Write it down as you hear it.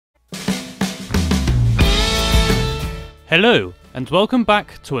Hello, and welcome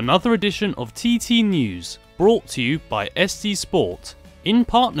back to another edition of TT News, brought to you by SD Sport, in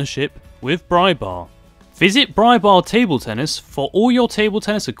partnership with Brybar. Visit Brybar Table Tennis for all your table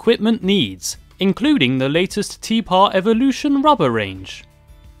tennis equipment needs, including the latest T-Par Evolution rubber range.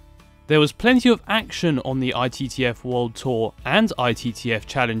 There was plenty of action on the ITTF World Tour and ITTF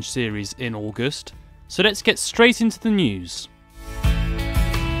Challenge Series in August, so let's get straight into the news.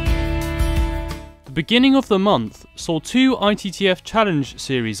 The beginning of the month saw two ITTF Challenge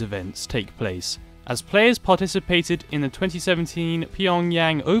Series events take place, as players participated in the 2017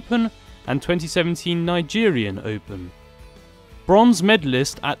 Pyongyang Open and 2017 Nigerian Open. Bronze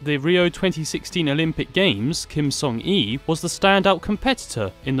medalist at the Rio 2016 Olympic Games, Kim Song-lee, was the standout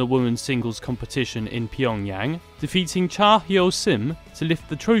competitor in the women's singles competition in Pyongyang, defeating Cha Hyo-sim to lift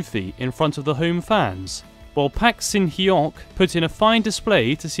the trophy in front of the home fans, while Pak Sin-hyok put in a fine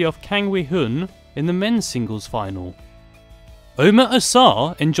display to see off Kang Wei-hun in the men's singles final. Omar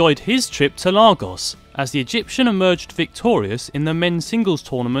Assar enjoyed his trip to Lagos as the Egyptian emerged victorious in the men's singles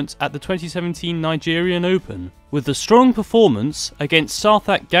tournament at the 2017 Nigerian Open, with a strong performance against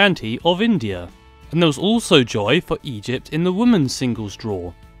Sarthak Gandhi of India. And there was also joy for Egypt in the women's singles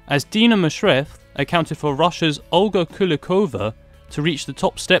draw, as Dina Meshref accounted for Russia's Olga Kulikova to reach the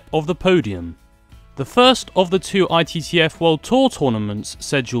top step of the podium. The first of the two ITTF World Tour tournaments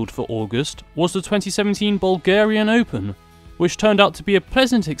scheduled for August was the 2017 Bulgarian Open, which turned out to be a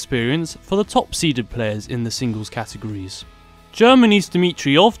pleasant experience for the top-seeded players in the singles categories. Germany's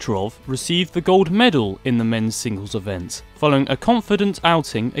Dimitrij Ovtcharov received the gold medal in the men's singles event, following a confident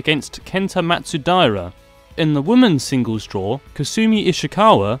outing against Kenta Matsudaira. In the women's singles draw, Kasumi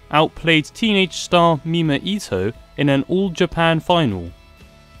Ishikawa outplayed teenage star Mima in an all-Japan final.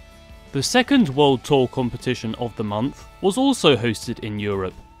 The second World Tour competition of the month was also hosted in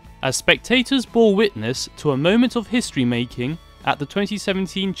Europe, as spectators bore witness to a moment of history making at the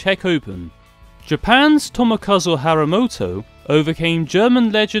 2017 Czech Open. Japan's Tomokazu Harimoto overcame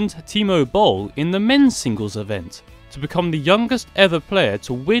German legend Timo Boll in the men's singles event to become the youngest ever player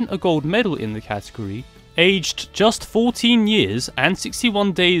to win a gold medal in the category, aged just 14 years and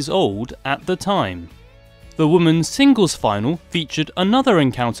 61 days old at the time. The women's singles final featured another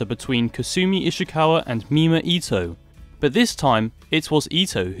encounter between Kasumi Ishikawa and Mima, but this time it was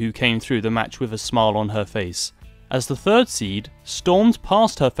Ito who came through the match with a smile on her face, as the third seed stormed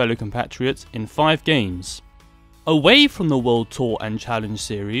past her fellow compatriot in 5 games. Away from the World Tour and Challenge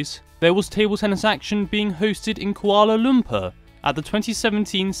Series, there was table tennis action being hosted in Kuala Lumpur at the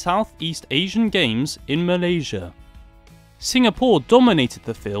 2017 Southeast Asian Games in Malaysia. Singapore dominated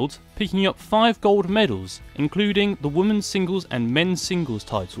the field, picking up 5 gold medals, including the women's singles and men's singles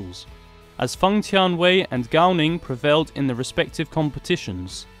titles, as Feng Tianwei and Gao Ning prevailed in the respective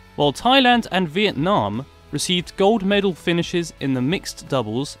competitions, while Thailand and Vietnam received gold medal finishes in the mixed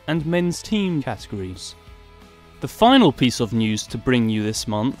doubles and men's team categories. The final piece of news to bring you this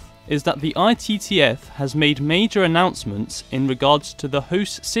month is that the ITTF has made major announcements in regards to the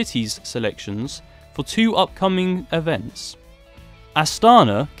host cities selections for 2 upcoming events.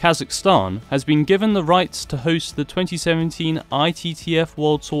 Astana, Kazakhstan, has been given the rights to host the 2017 ITTF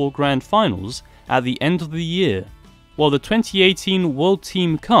World Tour Grand Finals at the end of the year, while the 2018 World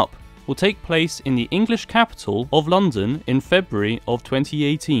Team Cup will take place in the English capital of London in February of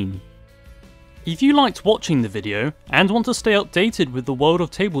 2018. If you liked watching the video and want to stay updated with the world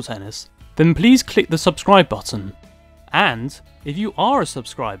of table tennis, then please click the subscribe button. And if you are a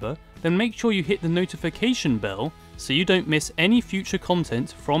subscriber, then make sure you hit the notification bell so you don't miss any future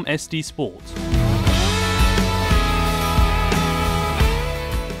content from SD Sport.